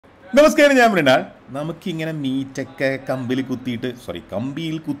നമസ്കാരം, ഞാൻ മൃണാൾ. നമുക്കിങ്ങനെ മീറ്റൊക്കെ കമ്പിയിൽ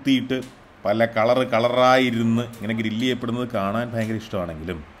കുത്തിയിട്ട് പല കളറായിരുന്ന് ഇങ്ങനെ ഗ്രില്ല് ചെയ്യപ്പെടുന്നത് കാണാൻ ഭയങ്കര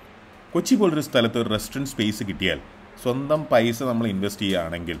ഇഷ്ടമാണെങ്കിലും കൊച്ചി പോലൊരു സ്ഥലത്ത് ഒരു റെസ്റ്റോറൻറ്റ് സ്പേസ് കിട്ടിയാൽ സ്വന്തം പൈസ നമ്മൾ ഇൻവെസ്റ്റ്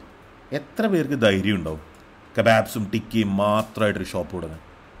ചെയ്യുകയാണെങ്കിൽ എത്ര പേർക്ക് ധൈര്യം ഉണ്ടാവും കബാബ്സും ടിക്കിയും മാത്രമായിട്ടൊരു ഷോപ്പ് തുടങ്ങാൻ?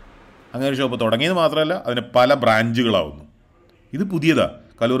 അങ്ങനെ ഒരു ഷോപ്പ് തുടങ്ങിയത് മാത്രമല്ല, അതിന് പല ബ്രാഞ്ചുകളാവുന്നു. ഇത് പുതിയതാണ്.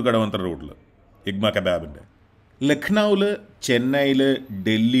 കലൂർ കടവന്ത്ര റോഡിൽ യഗ്മ കബാബിൻ്റെ. ലക്നൌവിൽ, ചെന്നൈയിൽ,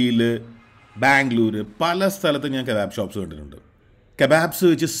 ഡൽഹിയിൽ, ബാംഗ്ലൂർ പല സ്ഥലത്ത് ഞാൻ കബാബ് ഷോപ്സ് കണ്ടിട്ടുണ്ട്. കബാബ്സ്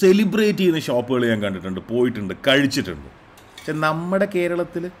വെച്ച് സെലിബ്രേറ്റ് ചെയ്യുന്ന ഷോപ്പുകൾ ഞാൻ കണ്ടിട്ടുണ്ട്, പോയിട്ടുണ്ട്, കഴിച്ചിട്ടുണ്ട്. പക്ഷെ നമ്മുടെ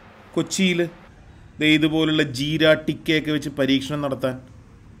കേരളത്തിൽ, കൊച്ചിയിൽ ഇതുപോലുള്ള ജീര ടിക്കയൊക്കെ വെച്ച് പരീക്ഷണം നടത്താൻ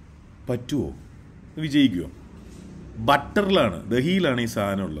പറ്റുമോ? വിജയിക്കുമോ? ബട്ടറിലാണ്, ദഹിയിലാണ് ഈ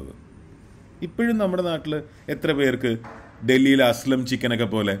സാധനം ഉള്ളത്. ഇപ്പോഴും നമ്മുടെ നാട്ടിൽ എത്ര പേർക്ക് ഡൽഹിയിലെ അസ്ലം ചിക്കനൊക്കെ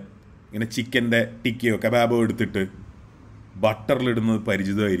പോലെ ഇങ്ങനെ ചിക്കൻ്റെ ടിക്കയോ കബാബോ എടുത്തിട്ട് ബട്ടറിലിടുന്നത്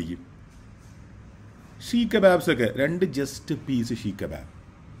പരിചിതമായിരിക്കും. She കബാബ്സൊക്കെ 2 just piece she kebab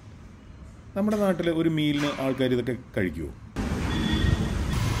നമ്മുടെ നാട്ടിൽ ഒരു മീലിന് ആൾക്കാർ ഇതൊക്കെ കഴിക്കുമോ?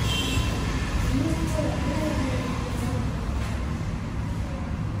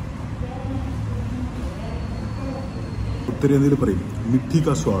 ഉത്തരേന്ത്യയിൽ പറയും മിഠി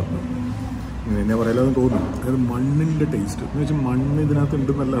കാ സ്വാദ്. എന്നെ പറയലാന്ന് തോന്നുന്നു. അതായത് മണ്ണിൻ്റെ ടേസ്റ്റ് എന്ന് വെച്ചാൽ മണ്ണ് ഇതിനകത്ത്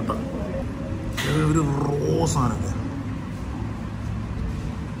ഉണ്ടെന്നല്ല കേട്ടോ, ഒരു റോ സാധനം.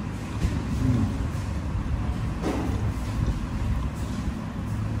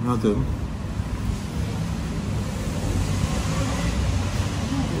 അതിനകത്ത്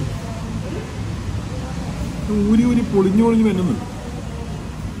ഊരി പൊളിഞ്ഞു വരുന്നു.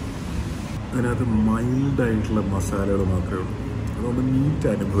 അതിനകത്ത് മൈൽഡായിട്ടുള്ള മസാലകൾ മാത്രമേ ഉള്ളൂ. അതുകൊണ്ട് മീറ്റ്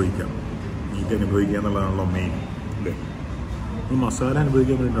അനുഭവിക്കുക എന്നുള്ളതാണല്ലോ മെയിൻ, അല്ലേ? മസാല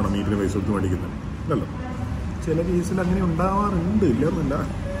അനുഭവിക്കാൻ വേണ്ടിയിട്ടാണോ മീറ്റിന് പൈസ കൊടുത്ത് മേടിക്കുന്നത്? അല്ലല്ലോ. ചില കേസിൽ അങ്ങനെ ഉണ്ടാവാറുണ്ട്, ഇല്ലെന്നല്ല.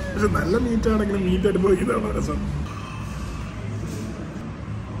 പക്ഷെ നല്ല മീറ്റാണെങ്കിലും മീറ്റ് അനുഭവിക്കുന്നതാണ് രസം.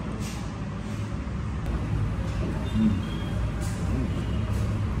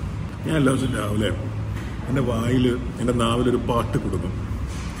 ഞാൻ എല്ലാ ദിവസവും രാവിലെ എൻ്റെ എൻ്റെ നാവിലൊരു പാട്ട് കൊടുക്കും.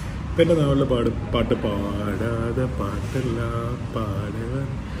 ഇപ്പം എൻ്റെ നാവിലെ പാട്ട് പാടാതെ പാട്ടല്ല പാടുക,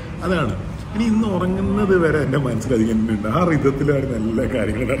 അതാണ്. ഇനി ഇന്ന് ഉറങ്ങുന്നത് വരെ എൻ്റെ മനസ്സിലധികം ഉണ്ട്. ആ റിതത്തിലാണ് നല്ല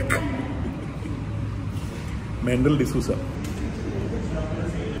കാര്യങ്ങൾ നടക്കും. മെൻ്റൽ ഡിസൂസ.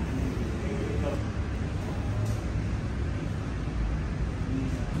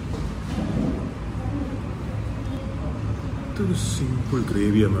 ഇതൊരു സിമ്പിൾ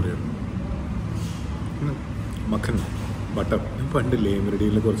ഗ്രേവിയാണെന്നറിയാം. മഖൻ ബട്ടർ. പണ്ട്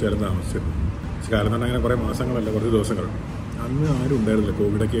ലേമരടിയിൽ കുറച്ച് കാലം താമസിച്ചിരുന്നു. കാലം തന്നെ അങ്ങനെ കുറേ മാസങ്ങളല്ല, കുറച്ച് ദിവസങ്ങൾ. അന്ന് ആരും ഉണ്ടായിരുന്നില്ല,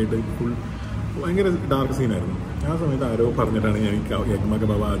 കോവിഡൊക്കെ ആയിട്ട് ഫുൾ ഭയങ്കര ഡാർക്ക് സീനായിരുന്നു. ആ സമയത്ത് ആരോ പറഞ്ഞിട്ടാണ് ഞാൻ യഗ്മ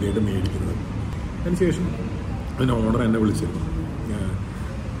കബാബ് ആദ്യമായിട്ട് മേടിക്കുന്നത്. അതിനുശേഷം അതിന് ഓണർ എന്നെ വിളിച്ചിരുന്നു.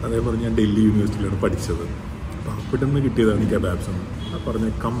 അതേപോലെ ഞാൻ ഡൽഹി യൂണിവേഴ്സിറ്റിയിലാണ് പഠിച്ചത്. അപ്പോൾ അവിടെ നിന്ന് കിട്ടിയതാണ് ഈ കബാബ്സ് എന്ന്. ആ പറഞ്ഞ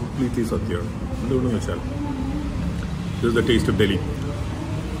കംപ്ലീറ്റ്ലി സത്യമാണ്. എന്തുകൊണ്ടെന്ന് വെച്ചാൽ this is the taste of Delhi.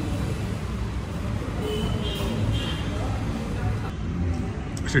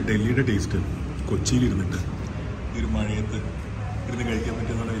 പക്ഷെ ഡൽഹിയുടെ ടേസ്റ്റ് കൊച്ചിയിലിരുന്നിട്ട് ഈ ഒരു മഴയത്ത് ഇരുന്ന് കഴിക്കാൻ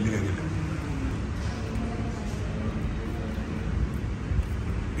പറ്റുന്ന വലിയ കാര്യമില്ല.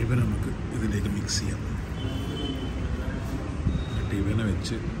 ഇവ നമുക്ക് ഇതിലേക്ക് മിക്സ് ചെയ്യാം. എന്നിട്ട് ഇവനെ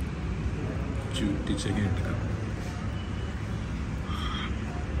വെച്ച് ചുറ്റിച്ചൊക്കെ എടുക്കാം.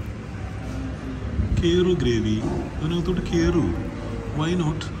 കേറു ഗ്രേവി അതിനകത്തോട്ട് കേറു. Why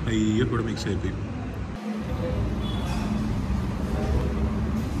not? അയ്യ കൂടെ മിക്സ് ആയിപ്പോയി.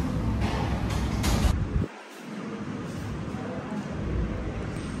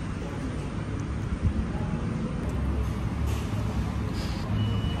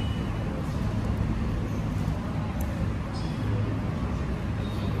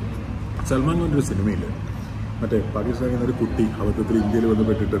 സൽമാൻ ഖാൻ്റെ സിനിമയില്ല, മറ്റേ പാകിസ്ഥാനിൽ നിന്നൊരു കുട്ടി അബദ്ധത്തിൽ ഇന്ത്യയിൽ വന്ന്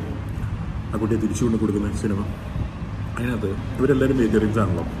പെട്ടിട്ട് ആ കുട്ടിയെ തിരിച്ചു കൊണ്ട് കൊടുക്കുന്ന സിനിമ. അതിനകത്ത് ഇവരെല്ലാവരും വെജിറ്റേറിയൻസ്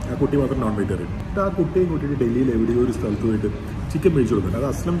ആണല്ലോ, ആ കുട്ടി മാത്രം നോൺ വെജിറ്റേറിയൻ. ആ കുട്ടിയും കൂട്ടിയിട്ട് ഡൽഹിയിൽ എവിടെയോ ഒരു സ്ഥലത്ത് പോയിട്ട് ചിക്കൻ മേടിച്ചു കൊടുക്കുന്നുണ്ട്.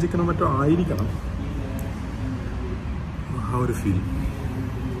 അത് അസ്ലം ചിക്കനോ മറ്റോ ആയിരിക്കണം. ആ ഒരു ഫീൽ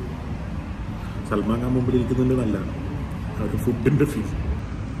സൽമാൻ ഖാൻ മുമ്പിൽ ഇരിക്കുന്നുണ്ട്. നല്ല ആ ഒരു ഫുഡിൻ്റെ ഫീൽ.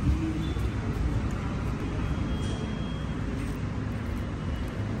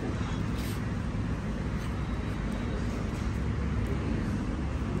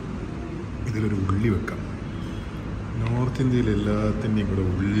 ഇതിലൊരു ഉള്ളി വെക്കാം. നോർത്ത് ഇന്ത്യയിൽ എല്ലാത്തിൻ്റെയും കൂടെ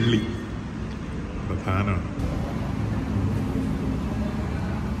ഉള്ളി പ്രധാനമാണ്.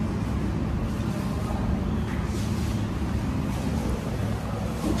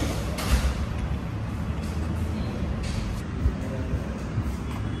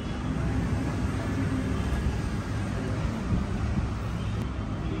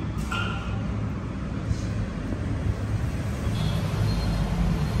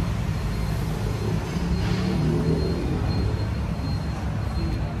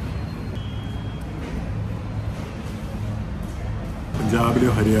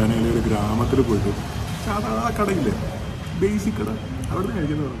 പഞ്ചാബിലെയോ ഹരിയാനയിലെയോ ഒരു ഗ്രാമത്തിൽ പോയിട്ട് സാധാ കടയില്ലേ, ബേസിക് കട, അവിടെ നിന്ന്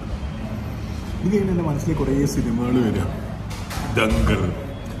കഴിക്കുന്നവരുണ്ട്. ഇത് കഴിഞ്ഞ് എൻ്റെ മനസ്സിലേക്ക് കുറേ സിനിമകൾ വരിക. ദംഗൽ,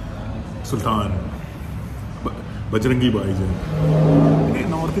 സുൽത്താൻ, ബജ്രംഗി ഭായ്ജൻ, പിന്നെ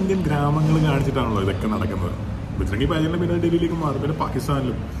നോർത്ത് ഇന്ത്യൻ ഗ്രാമങ്ങൾ കാണിച്ചിട്ടാണല്ലോ ഇതൊക്കെ നടക്കുന്നത്. ബജ്രംഗി ഭായ്ജൻ്റെ പിന്നെ ഡൽഹിയിലേക്ക് മാറും, പിന്നെ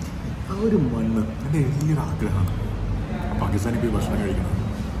പാകിസ്ഥാനിലും. ആ ഒരു മണ്ണ് എൻ്റെ വലിയൊരു ആഗ്രഹമാണ് പാകിസ്ഥാനിൽ പോയി ഭക്ഷണം കഴിക്കണം.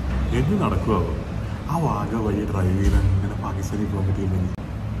 എന്ന് നടക്കുമോ ആ വാഗ വഴി ഡ്രൈവ് ചെയ്ത് അങ്ങനെ പാകിസ്ഥാനിൽ പോകാൻ പറ്റിയില്ലെങ്കിൽ?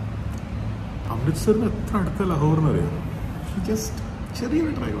 അമൃത്സറിന് എത്ര അടുത്ത ലഹോറിനറിയാം? ജസ്റ്റ്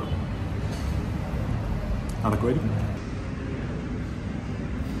ചെറിയൊരു ഡ്രൈവാണ്, നടക്കുമായിരിക്കും.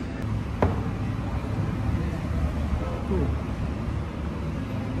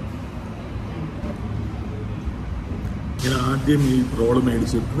 ഞാൻ ആദ്യം ഈ റോള്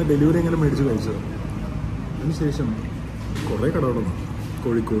മേടിച്ചു, എന്നാൽ ഡെലിവറി എങ്ങനെ മേടിച്ച് കഴിച്ചത്. അതിനുശേഷം കുറേ കടകളുണ്ട്,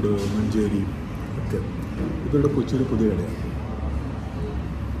 കോഴിക്കോട്, മഞ്ചേരി ഒക്കെ. ഇവരുടെ കൊച്ചിയിൽ പുതിയ കടയാണ്.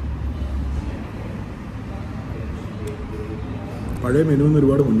 പഴയ മെനുവിൽ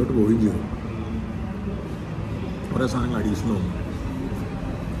ഒരുപാട് മുന്നോട്ട് പോവുകയും ചെയ്തു. കുറേ സാധനങ്ങൾ അഡീഷണൽ വന്നു.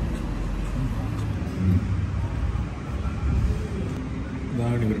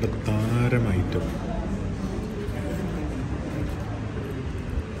 ഇതാണ് ഇവരുടെ താരം ഐറ്റം.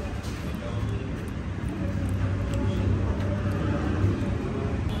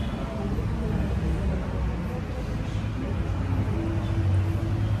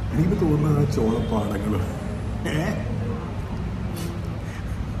 എനിക്ക് തോന്നുന്നത് ആ ചോളപ്പാടങ്ങൾ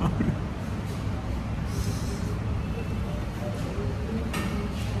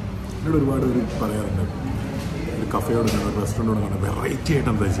എന്നോട് ഒരുപാട് പേര് പറയാറുണ്ട്, ഒരു കഫേയോട് കാണാം, റെസ്റ്റോറൻറ്റോട് കാണാം, വെറൈറ്റി ആയിട്ട്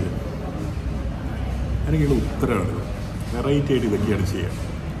എന്താ ചെയ്യുക. എനിക്കുള്ള ഉത്തരവാണ് വെറൈറ്റി ആയിട്ട് ഇതൊക്കെയാണ് ചെയ്യുക.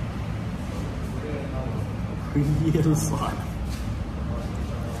 റിയൽ സാധനം,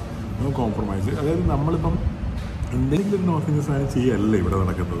 നോ കോംപ്രമൈസ്. അതായത് നമ്മളിപ്പം എന്തെങ്കിലും ഒരു നോർത്ത് ഇന്ത്യൻ സാധനം ചെയ്യല്ല ഇവിടെ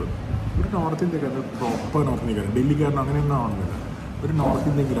നടക്കുന്നത്. ഒരു നോർത്ത് ഇന്ത്യക്കാരൻ, പ്രോപ്പർ നോർത്ത് ഇന്ത്യക്കാരൻ, ഡൽഹിക്കാരൻ അങ്ങനെയൊന്നും ആവുന്നില്ല. ഒരു നോർത്ത്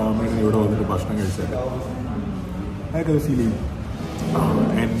ഇന്ത്യൻ ഗ്രാമീണൻ ഇവിടെ വന്നിട്ട് ഭക്ഷണം കഴിച്ചാൽ അതൊക്കെ ഫീൽ ചെയ്യും,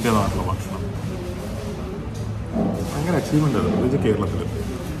 എൻ്റെ നാട്ടിലെ ഭക്ഷണം. അങ്ങനെ അച്ചീവ്മെൻ്റ് ആണ് പ്രത്യേകിച്ച് കേരളത്തിൽ.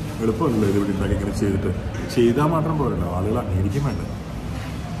 എളുപ്പമല്ല ഇത് ഇവിടെ ഉണ്ടാക്കി ഇങ്ങനെ ചെയ്താൽ മാത്രം പോരല്ലോ, ആളുകൾ അംഗീകരിക്കും വേണ്ട.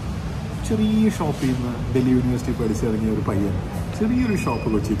 ചെറിയ ഷോപ്പിൽ നിന്ന് ഡൽഹി യൂണിവേഴ്സിറ്റി പഠിച്ചിറങ്ങിയ ഒരു പയ്യൻ ചെറിയൊരു ഷോപ്പ്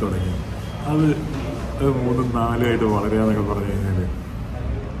കൊച്ചി തുടങ്ങി. അത് 3-4 ആയിട്ട് വളരെയാന്നൊക്കെ പറഞ്ഞു കഴിഞ്ഞാൽ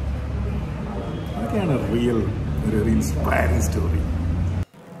അതൊക്കെയാണ് റിയൽ ഒരു ഇൻസ്പയറിങ് സ്റ്റോറി.